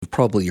You've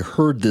probably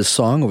heard this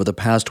song over the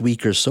past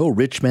week or so,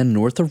 Richmond,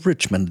 North of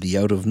Richmond, the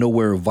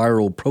out-of-nowhere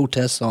viral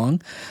protest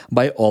song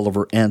by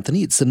Oliver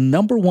Anthony. It's the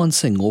number one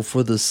single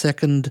for the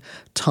second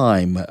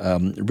time.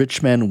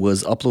 Richmond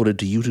was uploaded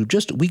to YouTube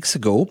just weeks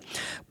ago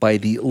by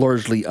the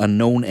largely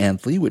unknown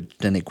Anthony,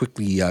 and it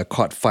quickly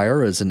caught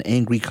fire as an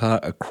angry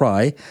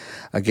cry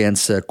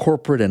against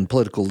corporate and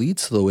political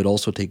elites, though it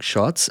also takes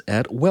shots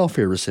at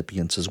welfare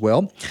recipients as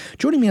well.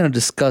 Joining me now to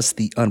discuss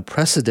the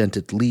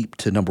unprecedented leap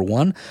to number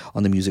one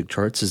on the music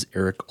charts is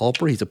Eric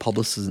Alper. He's a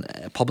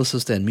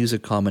publicist and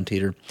music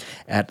commentator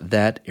at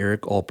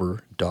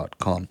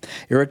thatericalper.com.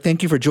 Eric,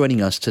 thank you for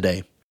joining us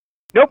today.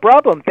 No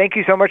problem. Thank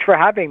you so much for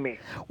having me.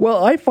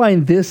 Well, I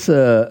find this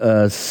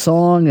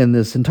song and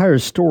this entire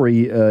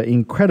story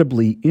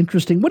incredibly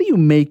interesting. What do you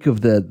make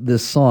of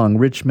this song,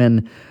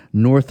 Richmond,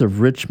 North of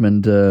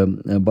Richmond,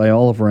 by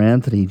Oliver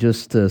Anthony,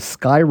 just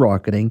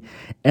skyrocketing,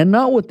 and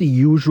not with the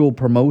usual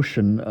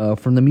promotion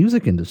from the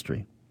music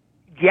industry?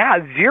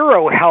 Yeah,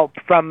 zero help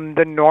from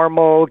the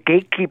normal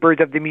gatekeepers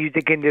of the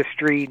music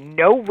industry.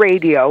 No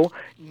radio,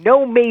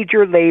 no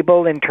major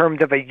label in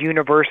terms of a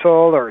Universal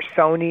or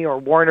Sony or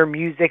Warner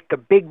Music, the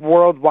big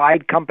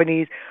worldwide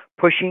companies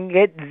pushing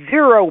it.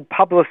 Zero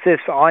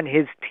publicists on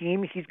his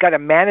team. He's got a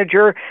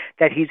manager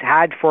that he's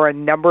had for a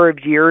number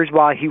of years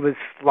while he was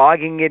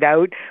slogging it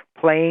out,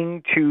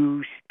 playing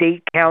to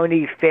state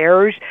county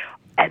fairs.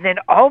 And then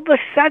all of a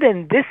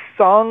sudden, this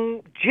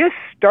song just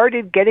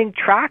started getting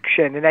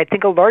traction. And I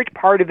think a large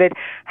part of it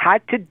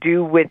had to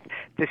do with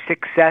the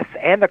success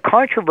and the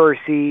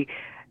controversy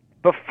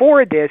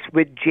before this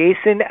with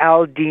Jason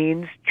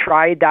Aldean's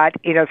Try That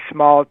in a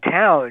Small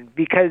Town,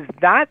 because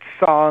that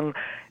song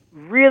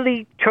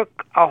really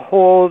took a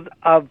hold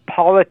of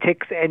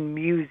politics and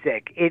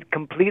music. It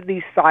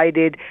completely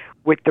sided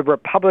with the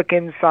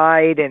Republican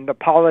side and the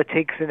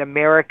politics in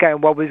America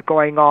and what was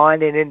going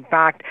on. And in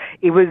fact,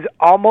 it was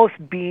almost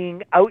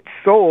being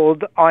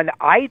outsold on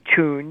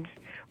iTunes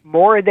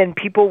more than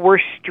people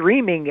were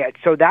streaming it.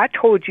 So that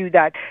told you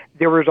that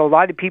there was a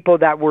lot of people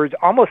that were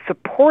almost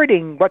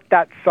supporting what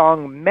that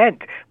song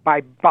meant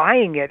by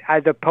buying it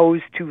as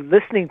opposed to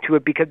listening to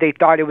it because they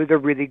thought it was a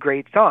really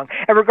great song.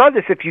 And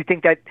regardless if you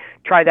think that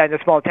Try That in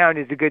a Small Town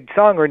is a good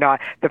song or not,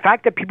 the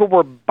fact that people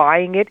were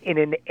buying it in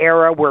an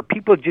era where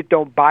people just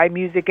don't buy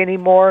music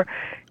anymore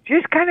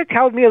just kind of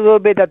tells me a little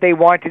bit that they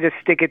wanted to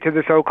stick it to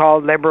the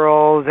so-called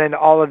liberals and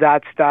all of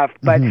that stuff.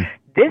 But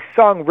this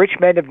song,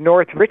 Richmond of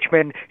North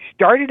Richmond,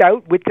 started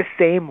out with the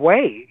same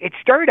way. It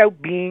started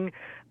out being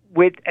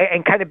with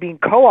and kind of being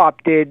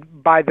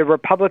co-opted by the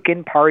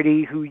Republican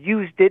Party, who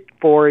used it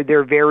for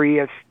their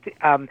various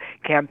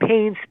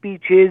campaign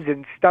speeches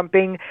and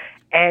stumping,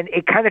 and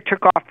it kind of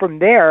took off from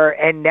there,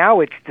 and now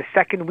it's the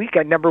second week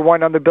at number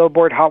one on the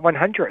Billboard Hot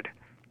 100.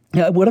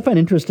 Yeah, what I find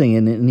interesting,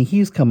 and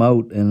he's come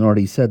out and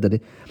already said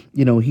that,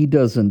 he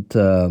doesn't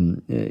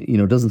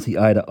see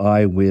eye to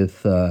eye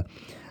with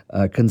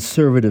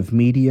conservative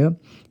media.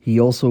 He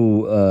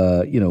also,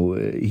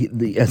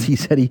 as he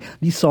said,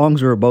 these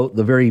songs are about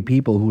the very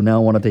people who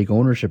now want to take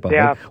ownership of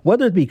it,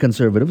 whether it be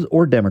conservatives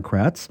or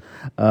Democrats.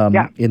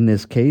 In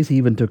this case, he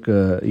even took,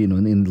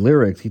 in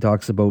lyrics, he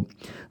talks about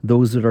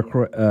those that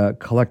are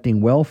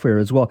collecting welfare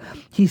as well.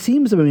 He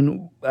seems,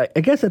 I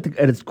guess at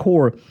its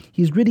core,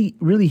 he's really,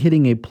 really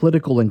hitting a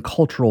political and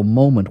cultural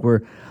moment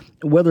where,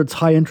 whether it's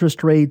high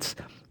interest rates,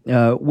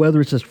 whether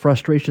it's just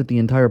frustration at the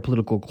entire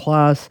political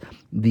class,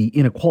 the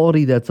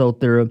inequality that's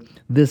out there,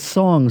 this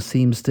song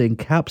seems to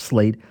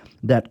encapsulate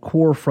that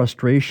core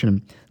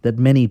frustration that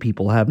many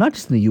people have, not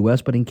just in the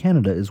U.S., but in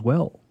Canada as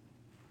well.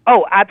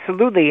 Oh,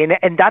 absolutely.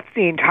 And that's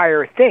the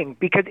entire thing.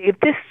 Because if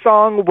this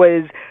song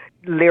was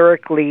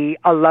lyrically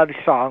a love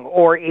song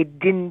or it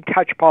didn't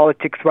touch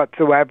politics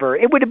whatsoever,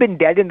 it would have been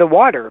dead in the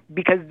water,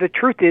 because the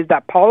truth is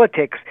that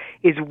politics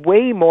is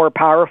way more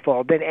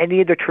powerful than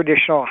any of the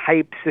traditional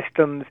hype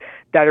systems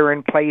that are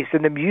in place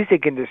in the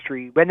music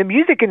industry. When the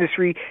music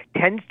industry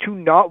tends to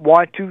not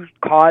want to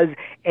cause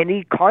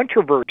any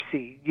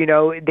controversy,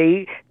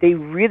 they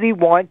really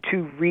want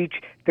to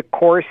reach the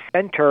core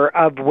center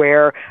of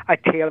where a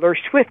Taylor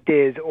Swift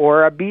is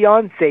or a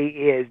Beyonce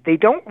is. They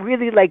don't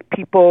really like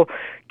people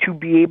to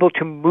be able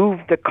to move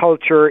the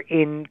culture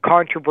in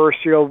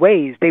controversial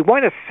ways. They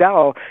want to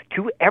sell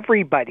to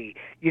everybody.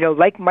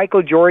 Like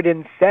Michael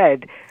Jordan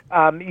said,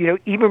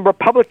 even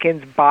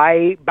Republicans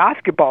buy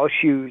basketball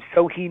shoes.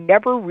 So he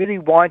never really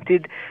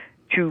wanted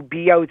to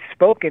be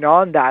outspoken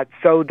on that.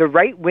 So the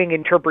right-wing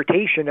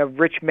interpretation of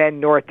Richmond,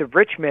 North of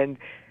Richmond,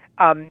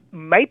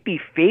 might be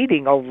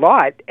fading a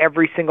lot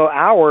every single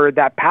hour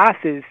that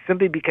passes,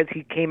 simply because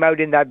he came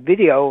out in that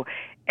video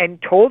and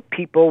told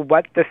people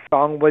what the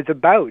song was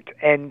about,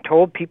 and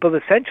told people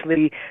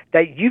essentially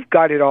that you've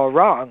got it all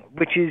wrong,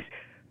 which is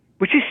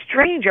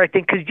strange, I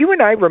think, because you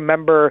and I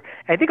remember,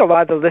 I think a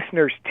lot of the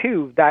listeners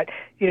too, that,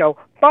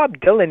 Bob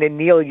Dylan and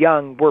Neil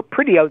Young were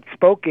pretty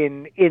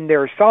outspoken in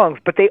their songs,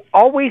 but they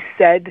always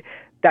said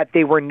that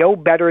they were no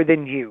better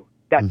than you,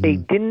 that they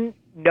didn't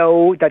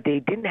know that they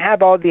didn't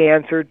have all the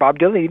answers. Bob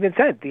Dylan even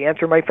said, the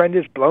answer, my friend,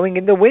 is blowing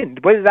in the wind.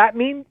 What does that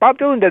mean? Bob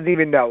Dylan doesn't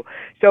even know.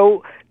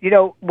 So,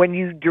 when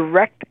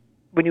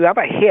you have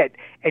a hit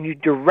and you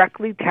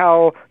directly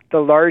tell the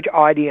large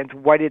audience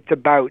what it's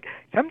about,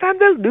 sometimes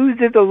it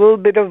loses a little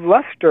bit of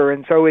luster.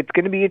 And so it's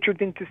going to be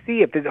interesting to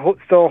see if it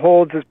still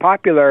holds as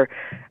popular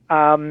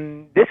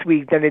this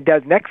week than it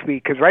does next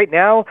week. Because right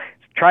now,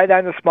 Try That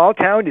in a Small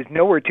Town is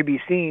nowhere to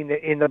be seen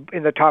in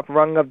the top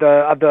rung of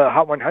the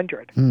Hot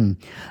 100.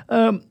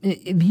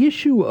 The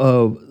issue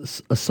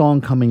of a song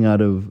coming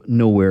out of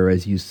nowhere,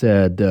 as you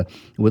said,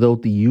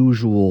 without the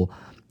usual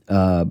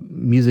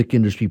music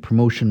industry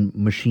promotion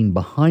machine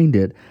behind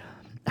it,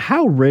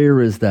 how rare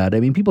is that? I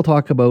mean, people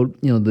talk about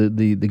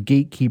the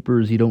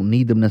gatekeepers. You don't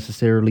need them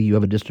necessarily. You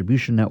have a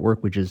distribution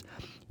network, which is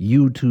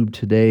YouTube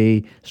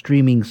today,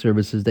 streaming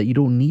services that you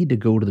don't need to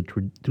go to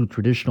to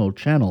traditional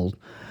channels.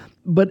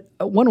 But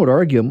one would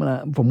argue,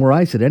 from where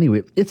I sit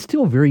anyway, it's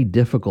still very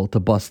difficult to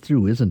bust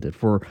through, isn't it,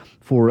 for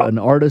an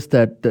artist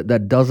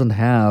that doesn't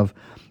have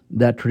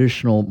that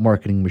traditional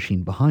marketing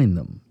machine behind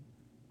them?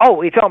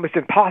 Oh, it's almost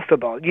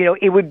impossible.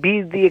 It would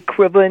be the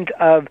equivalent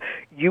of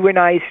you and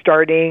I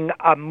starting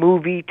a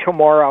movie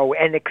tomorrow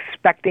and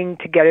expecting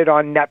to get it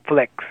on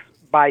Netflix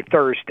by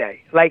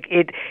Thursday. Like,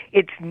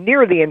 it's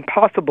nearly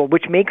impossible,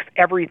 which makes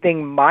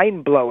everything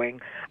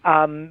mind-blowing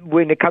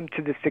when it comes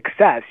to the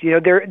success.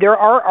 There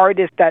are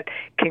artists that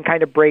can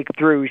kind of break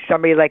through.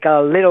 Somebody like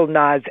a Lil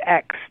Nas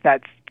X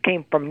that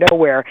came from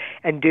nowhere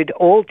and did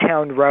Old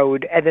Town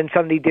Road, and then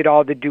suddenly did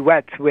all the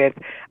duets with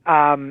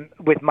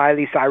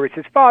Miley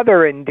Cyrus's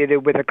father, and did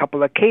it with a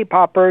couple of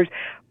K-poppers.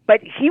 But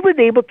he was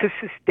able to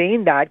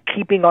sustain that,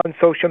 keeping on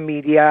social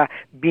media,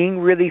 being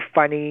really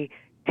funny,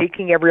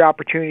 taking every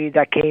opportunity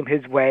that came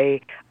his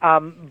way.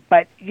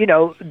 But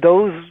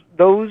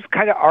those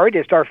kind of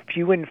artists are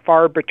few and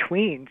far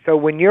between. So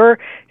when you're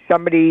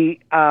somebody,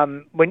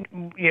 when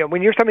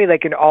you're somebody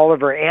like an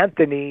Oliver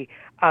Anthony,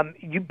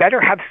 you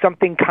better have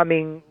something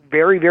coming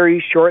very,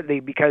 very shortly,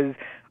 because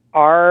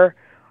our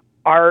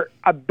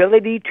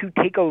ability to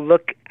take a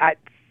look at,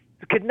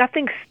 because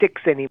nothing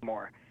sticks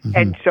anymore. Mm-hmm.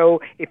 And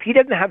so if he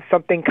doesn't have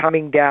something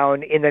coming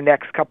down in the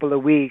next couple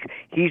of weeks,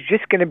 he's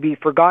just going to be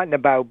forgotten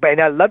about. And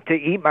I love to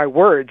eat my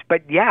words,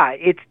 but yeah,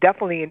 it's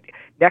definitely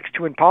next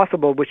to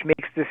impossible, which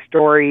makes this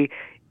story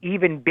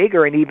even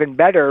bigger and even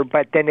better.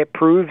 But then it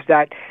proves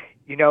that,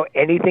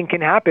 anything can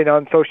happen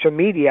on social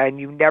media, and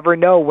you never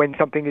know when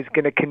something is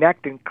going to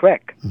connect and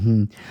click.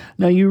 Mm-hmm.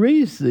 Now,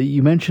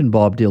 you mentioned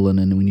Bob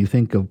Dylan, and when you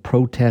think of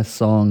protest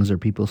songs or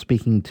people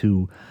speaking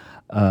to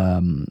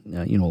a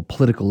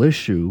political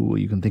issue,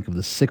 you can think of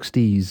the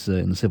 60s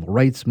and the civil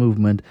rights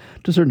movement.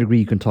 To a certain degree,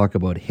 you can talk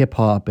about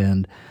hip-hop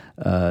and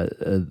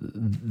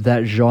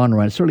that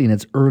genre, and certainly in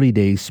its early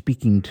days,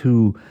 speaking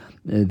to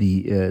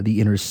the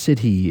inner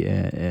city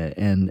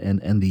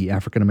and the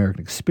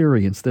African-American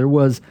experience. There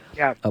was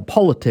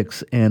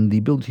politics and the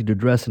ability to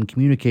address and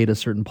communicate a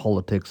certain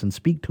politics and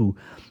speak to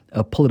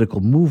a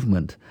political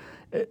movement.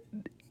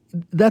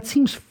 That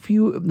seems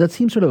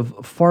sort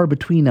of far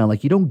between now.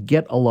 Like, you don't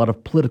get a lot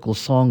of political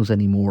songs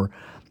anymore.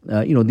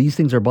 These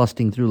things are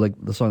busting through, like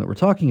the song that we're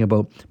talking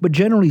about. But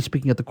generally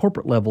speaking, at the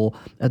corporate level,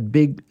 at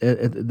the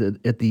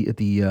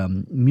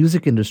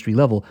music industry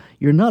level,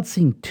 you're not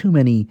seeing too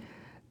many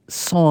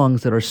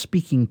songs that are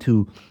speaking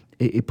to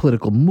a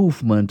political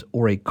movement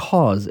or a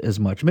cause as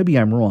much. Maybe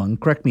I'm wrong.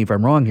 Correct me if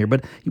I'm wrong here,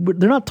 but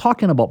they're not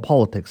talking about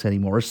politics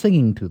anymore or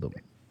singing to them.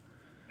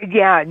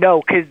 Yeah,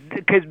 no,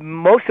 because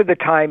most of the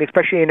time,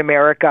 especially in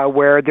America,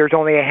 where there's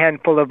only a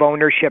handful of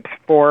ownerships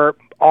for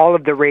all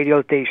of the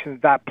radio stations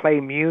that play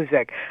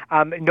music,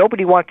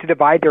 nobody wants to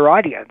divide their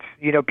audience.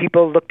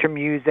 People look to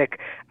music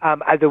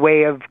as a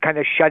way of kind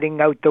of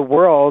shutting out the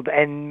world,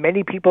 and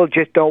many people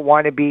just don't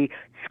want to be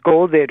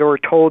scolded or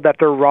told that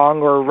they're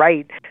wrong or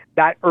right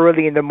that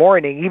early in the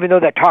morning. Even though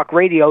that talk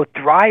radio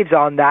thrives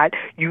on that,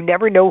 you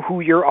never know who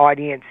your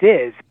audience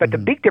is. But the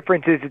big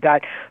difference is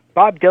that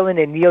Bob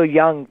Dylan and Neil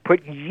Young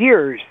put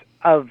years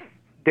of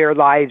their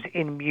lives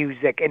in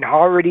music and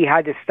already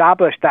had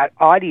established that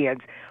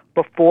audience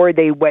before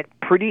they went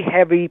pretty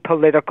heavy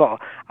political.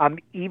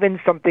 Even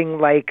something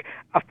like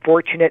a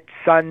Fortunate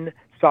Son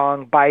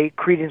song by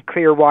Creedence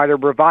Clearwater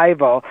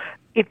Revival,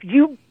 if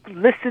you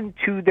listened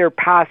to their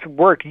past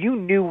work, you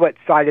knew what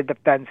side of the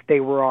fence they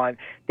were on.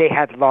 They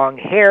had long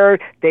hair.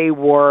 They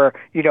wore,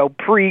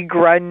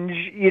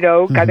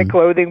 pre-grunge, kind of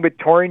clothing with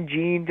torn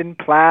jeans and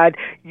plaid.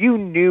 You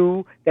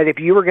knew that if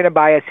you were going to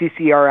buy a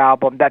CCR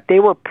album, that they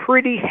were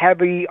pretty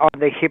heavy on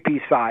the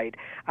hippie side.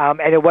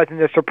 And it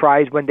wasn't a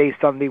surprise when they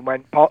suddenly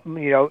went, a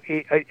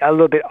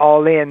little bit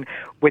all in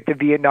with the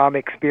Vietnam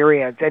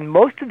experience. And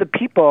most of the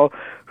people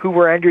who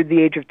were under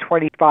the age of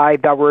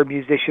 25 that were a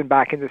musician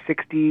back in the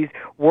 60s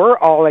were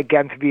all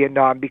against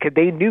Vietnam because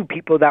they knew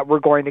people that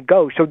were going to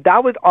go. So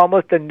that was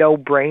almost a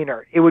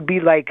no-brainer. It would be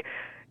like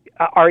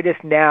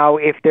artists now,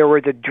 if there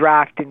was a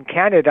draft in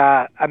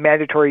Canada, a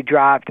mandatory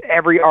draft,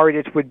 every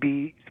artist would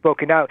be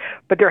spoken out.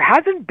 But there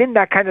hasn't been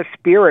that kind of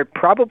spirit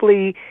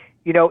probably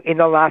in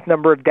the last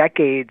number of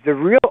decades. The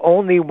real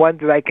only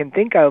ones that I can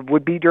think of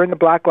would be during the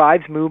Black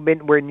Lives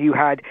Movement, when you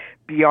had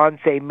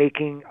Beyonce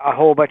making a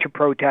whole bunch of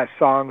protest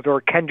songs,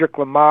 or Kendrick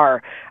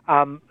Lamar,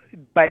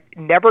 but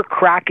never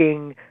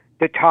cracking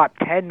the top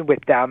 10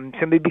 with them,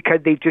 simply because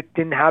they just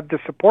didn't have the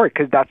support,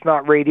 because that's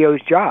not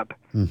radio's job.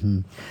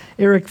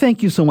 Eric,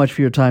 thank you so much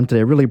for your time today.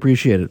 I really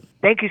appreciate it.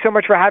 Thank you so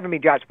much for having me,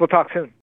 Josh. We'll talk soon.